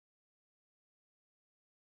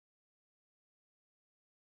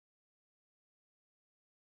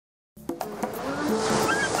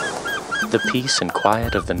the peace and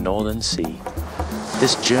quiet of the Northern Sea.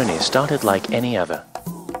 This journey started like any other.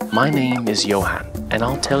 My name is Johan, and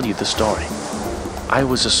I'll tell you the story. I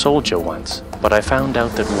was a soldier once, but I found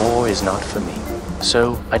out that war is not for me.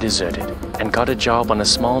 So I deserted and got a job on a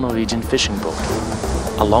small Norwegian fishing boat.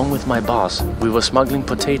 Along with my boss, we were smuggling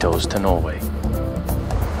potatoes to Norway.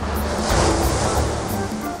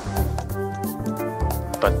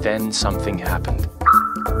 But then something happened.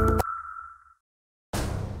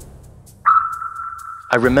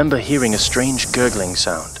 I remember hearing a strange gurgling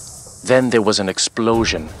sound. Then there was an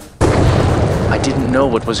explosion. I didn't know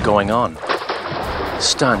what was going on.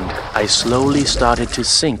 Stunned, I slowly started to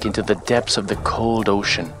sink into the depths of the cold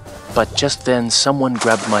ocean. But just then someone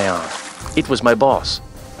grabbed my arm. It was my boss.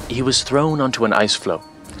 He was thrown onto an ice floe,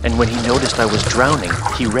 and when he noticed I was drowning,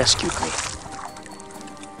 he rescued me.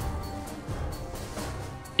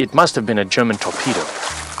 It must have been a German torpedo.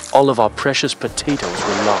 All of our precious potatoes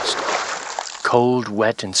were lost. Cold,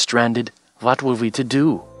 wet, and stranded, what were we to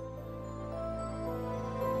do?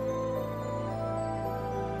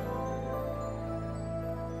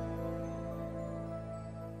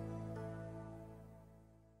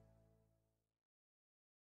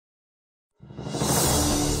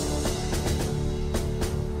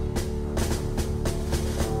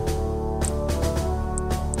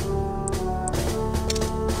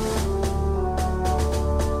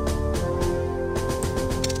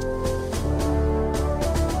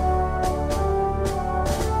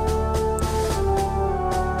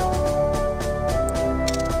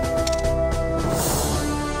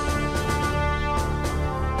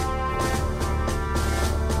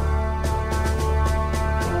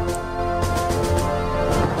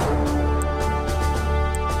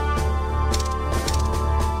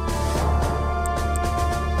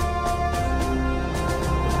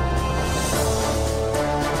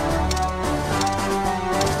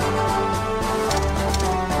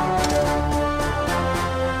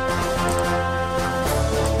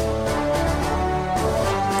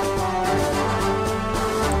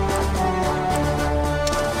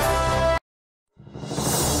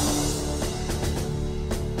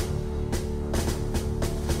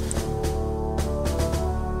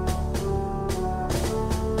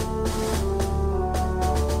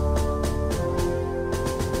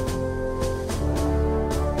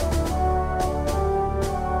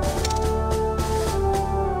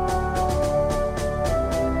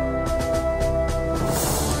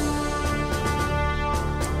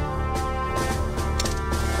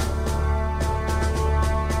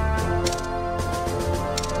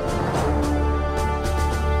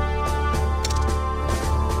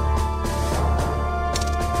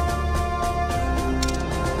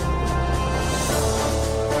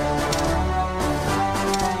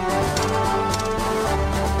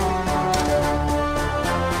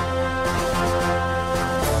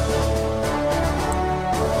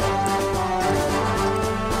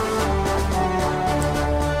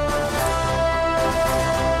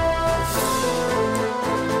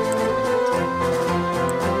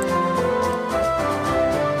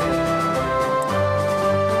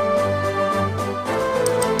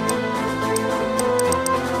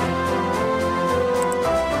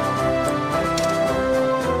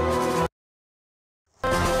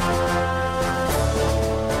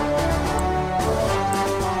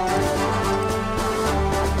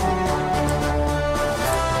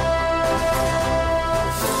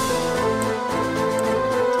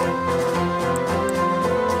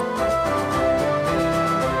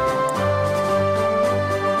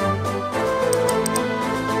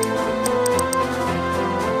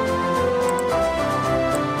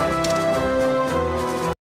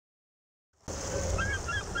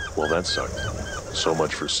 Well, that sucked. So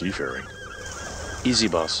much for seafaring. Easy,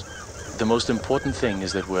 boss. The most important thing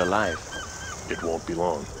is that we're alive. It won't be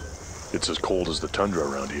long. It's as cold as the tundra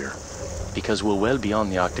around here. Because we're well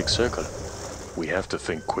beyond the Arctic Circle. We have to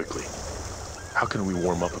think quickly. How can we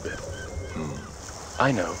warm up a bit?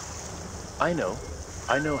 I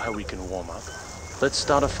know how we can warm up. Let's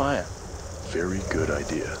start a fire. Very good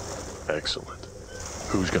idea. Excellent.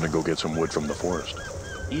 Who's gonna go get some wood from the forest?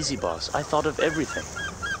 Easy, boss. I thought of everything.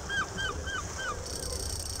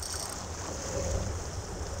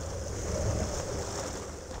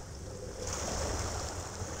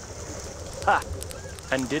 Ha!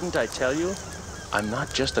 And didn't I tell you? I'm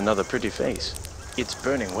not just another pretty face. It's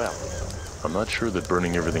burning well. I'm not sure that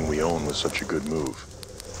burning everything we own was such a good move,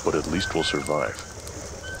 but at least we'll survive.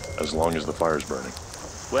 As long as the fire's burning.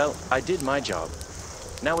 Well, I did my job.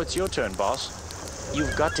 Now it's your turn, boss.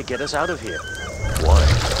 You've got to get us out of here. Why?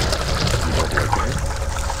 You don't like it?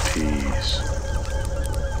 Peace.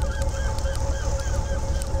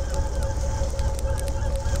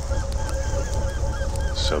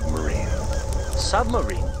 submarine.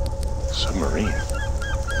 Submarine? Submarine?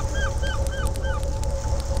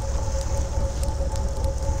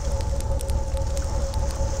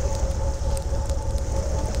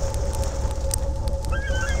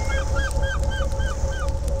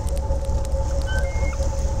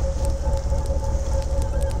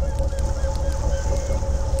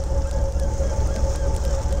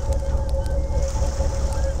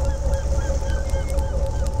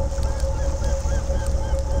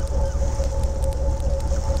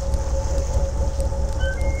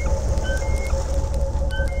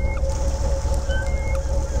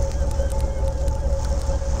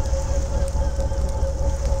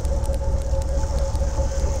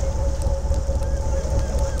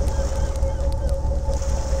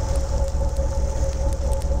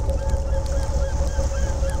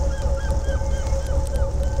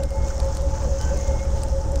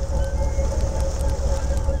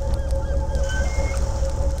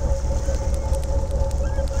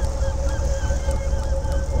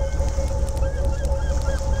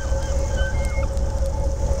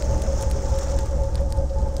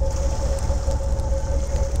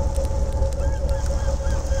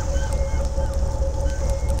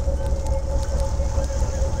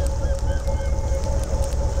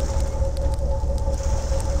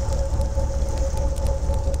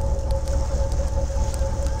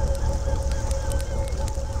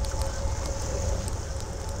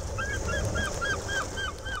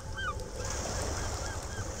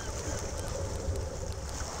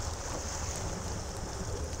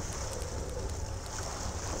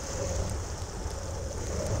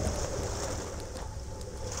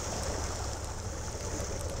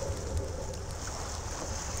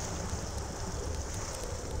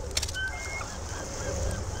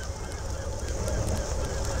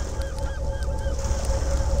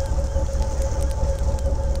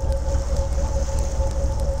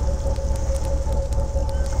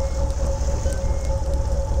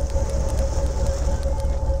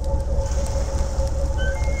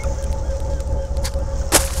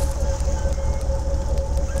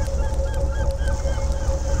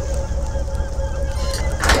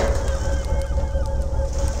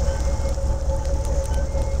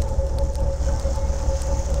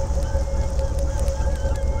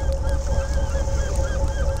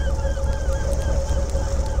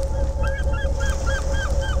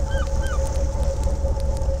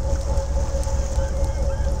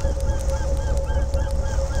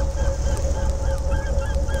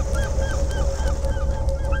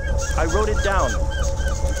 I wrote it down.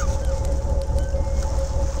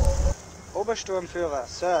 Obersturmführer,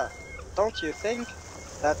 sir, don't you think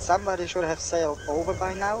that somebody should have sailed over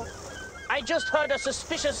by now? I just heard a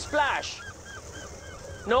suspicious splash.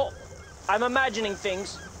 No, I'm imagining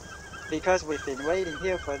things. Because we've been waiting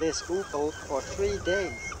here for this U-boat for 3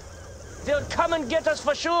 days. They'll come and get us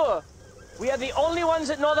for sure. We are the only ones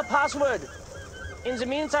that know the password. In the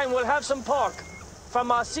meantime, we'll have some pork from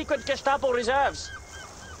our secret Gestapo reserves.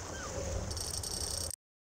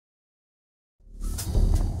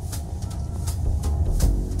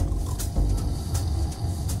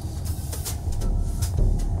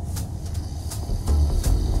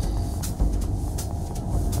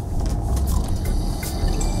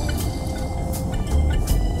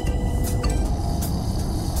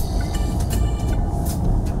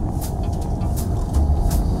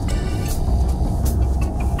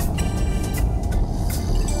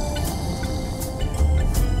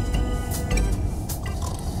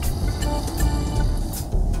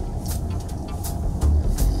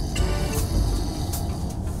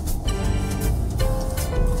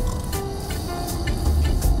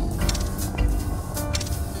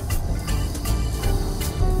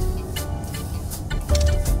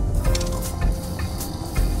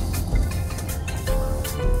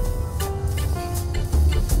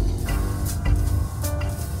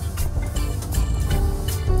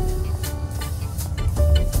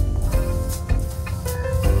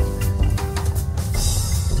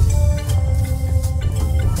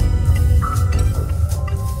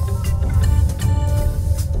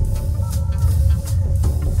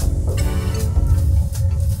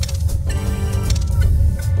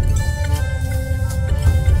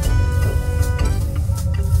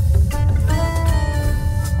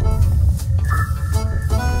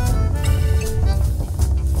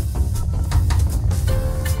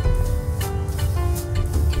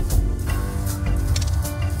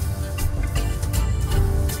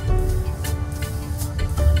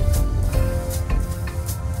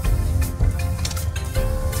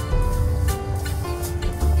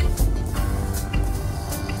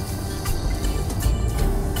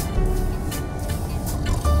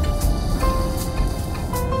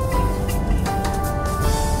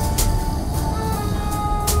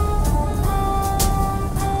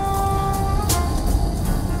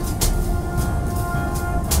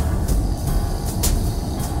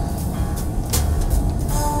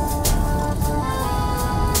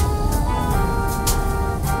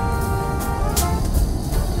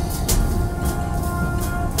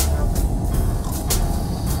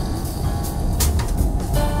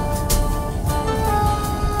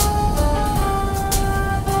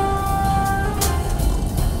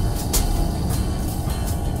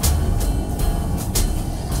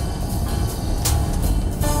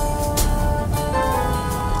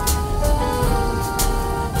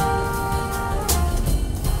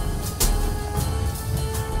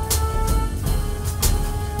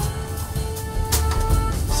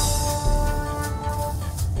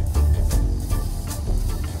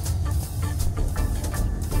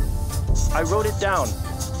 I wrote it down.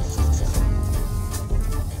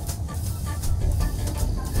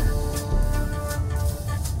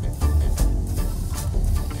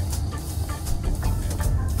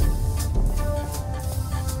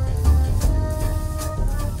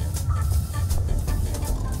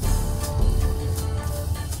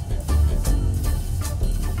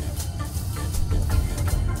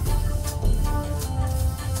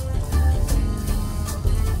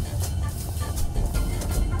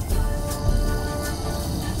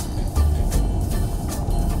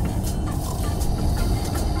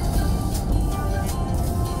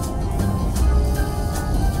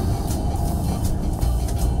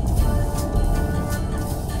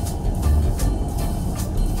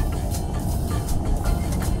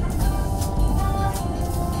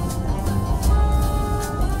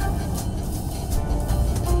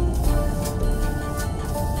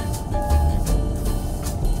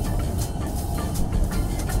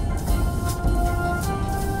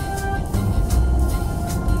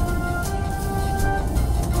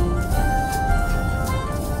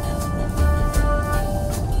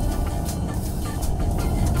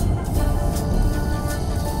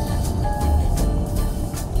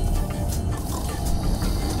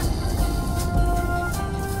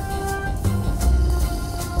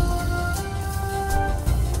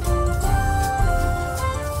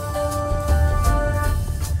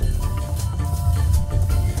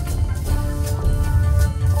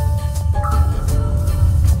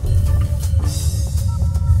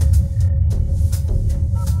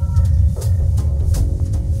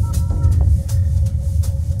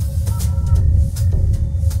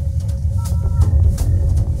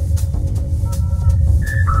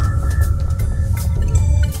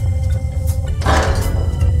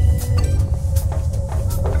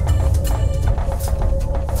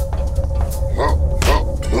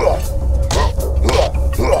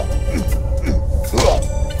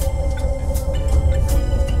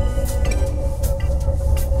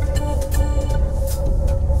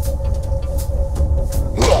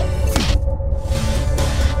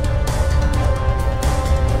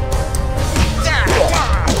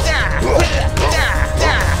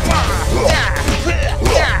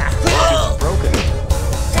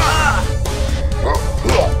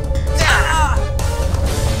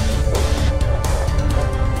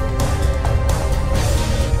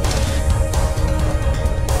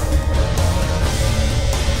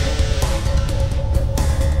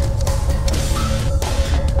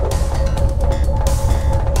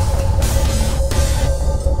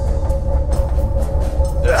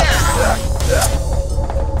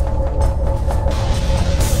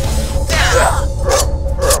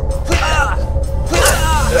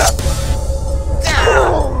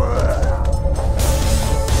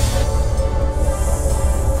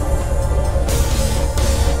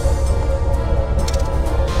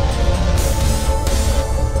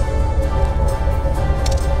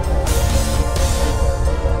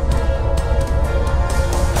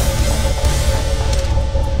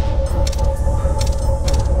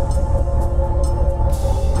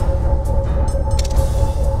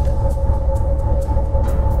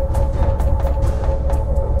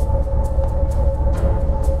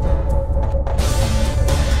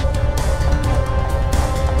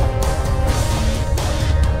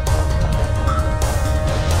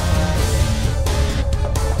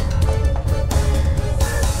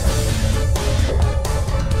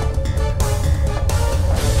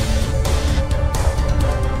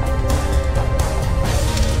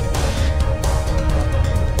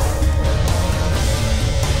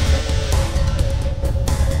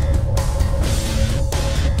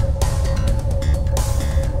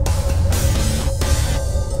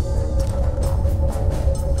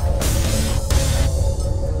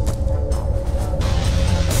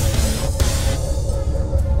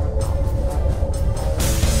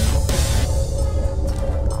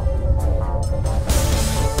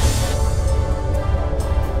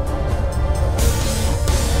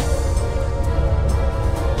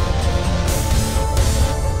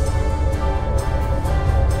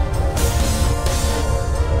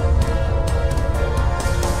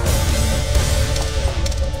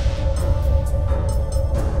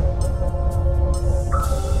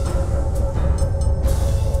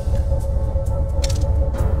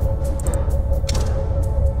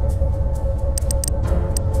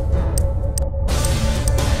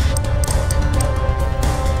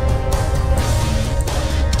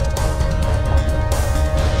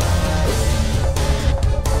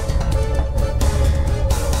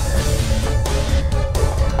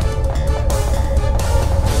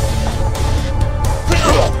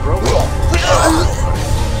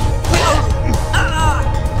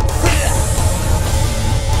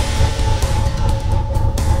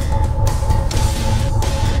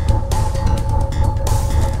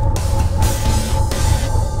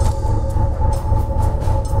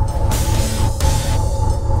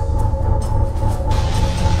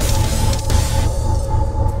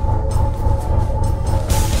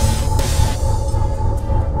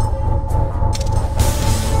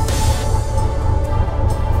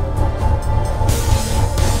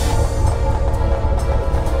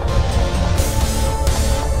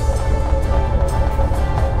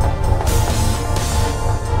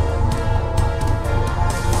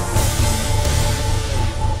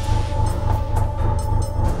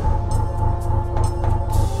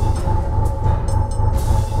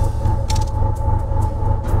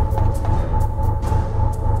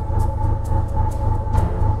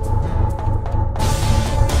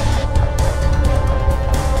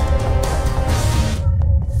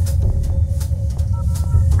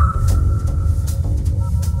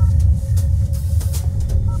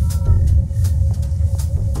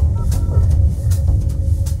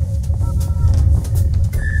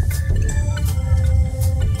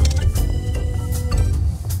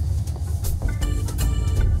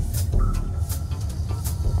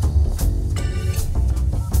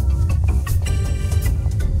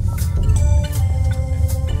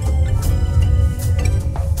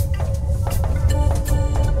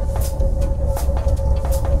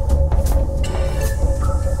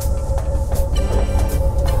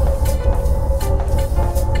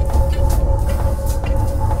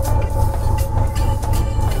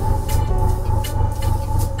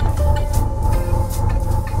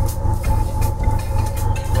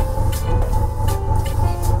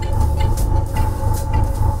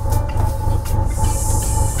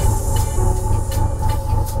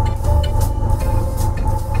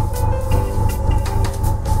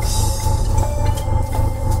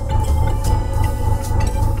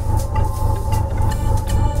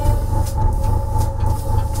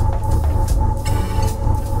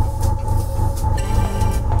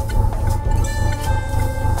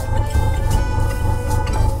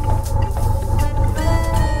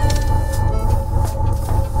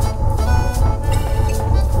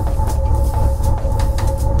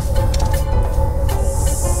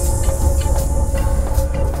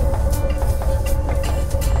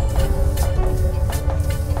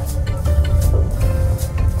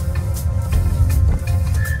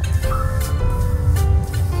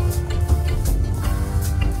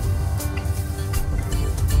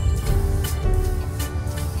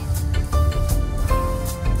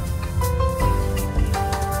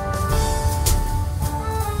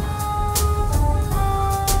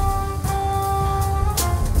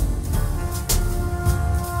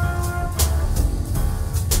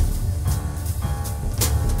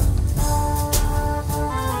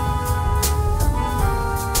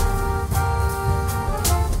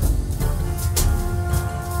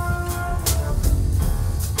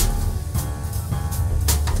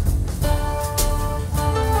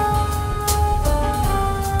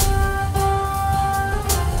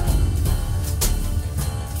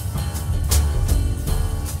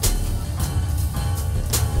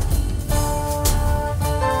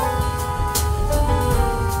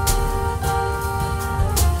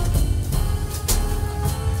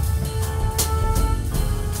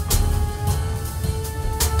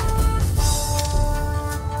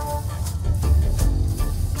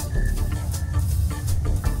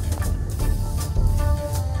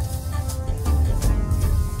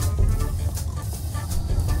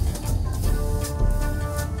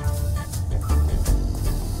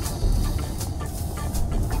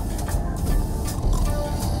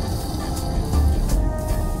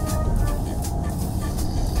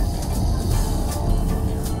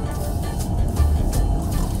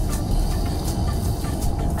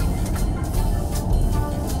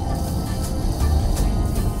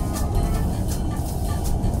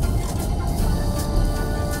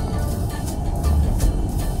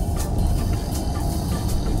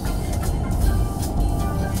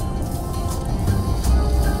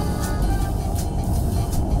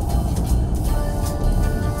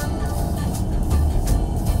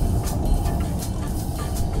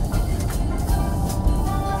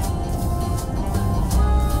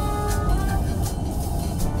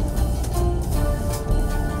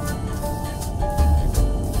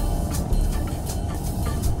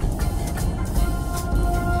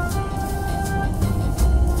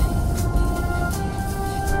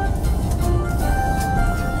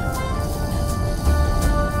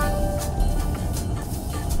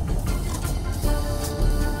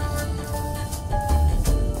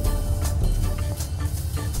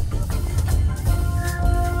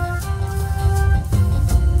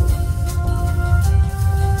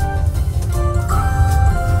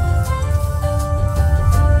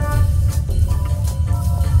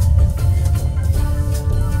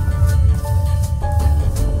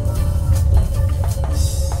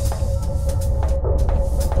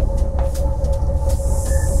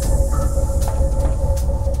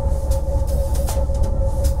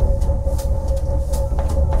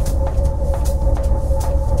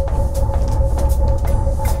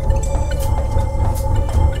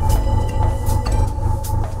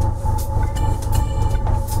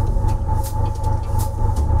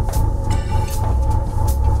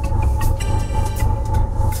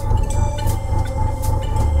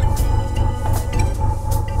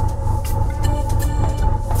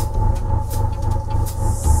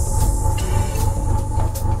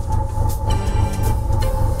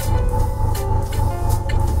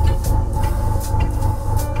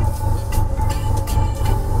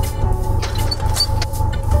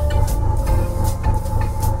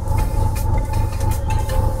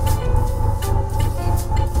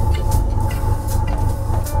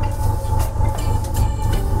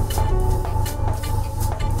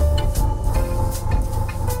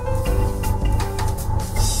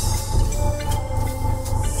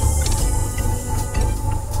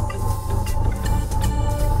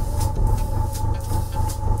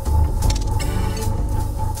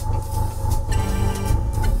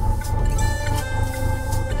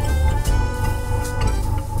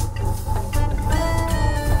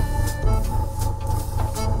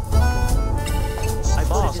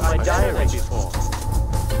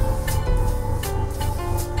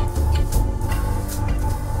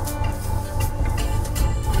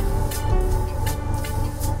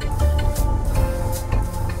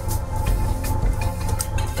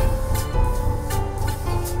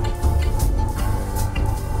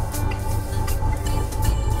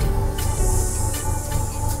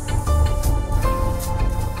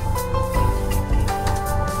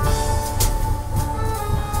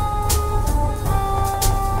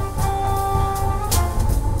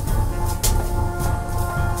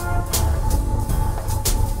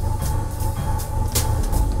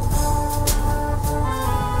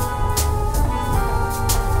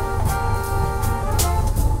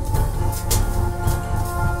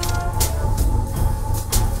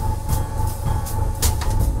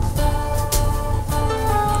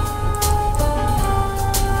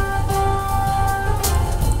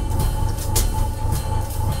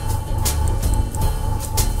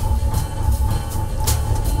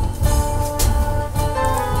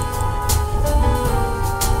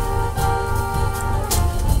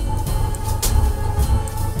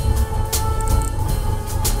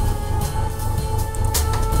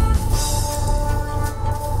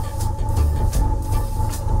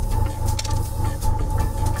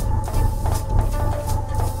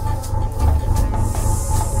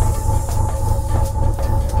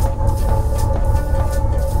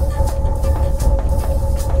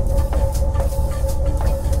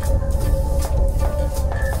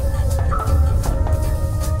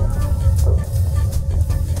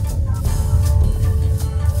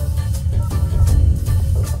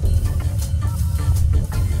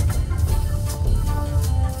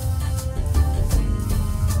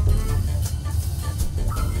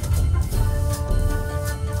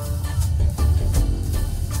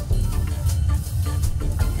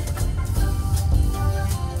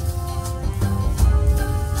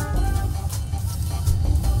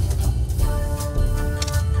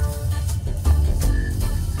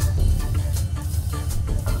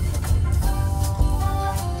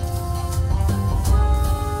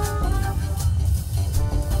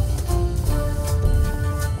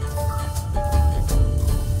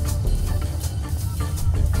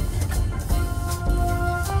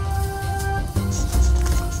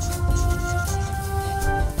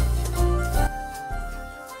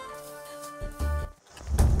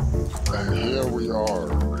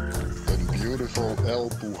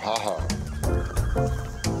 haha.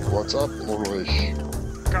 What's up, Ulrich?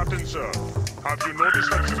 Captain, sir, have you noticed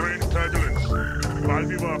that strange turbulence while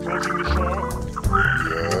we were approaching the shore?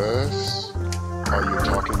 Yes? Are you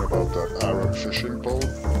talking about that Arab fishing boat?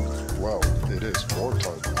 Well, it is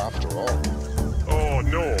wartime after all. Oh,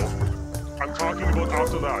 no. I'm talking about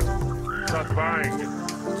after that. That bang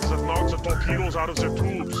that knocks the torpedoes out of their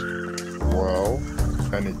tubes. Well,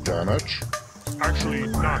 any damage? Actually,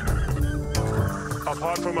 none.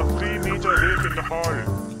 Apart from a 3-meter rip in the hull.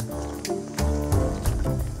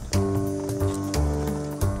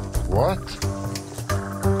 What?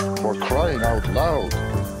 For crying out loud.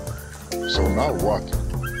 So now what?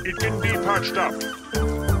 It can be patched up.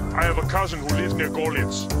 I have a cousin who lives near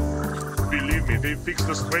Golitz. Believe me, they've fixed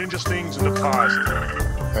the strangest things in the past.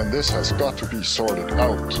 And this has got to be sorted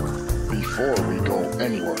out before we go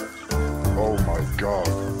anywhere. Oh my god.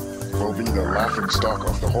 We'll be the laughingstock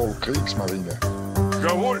of the whole Kriegsmarine.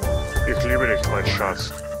 Jawohl! Ich liebe dich, mein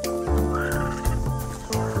Schatz.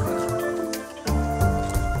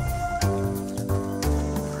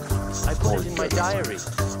 I put it in my diary.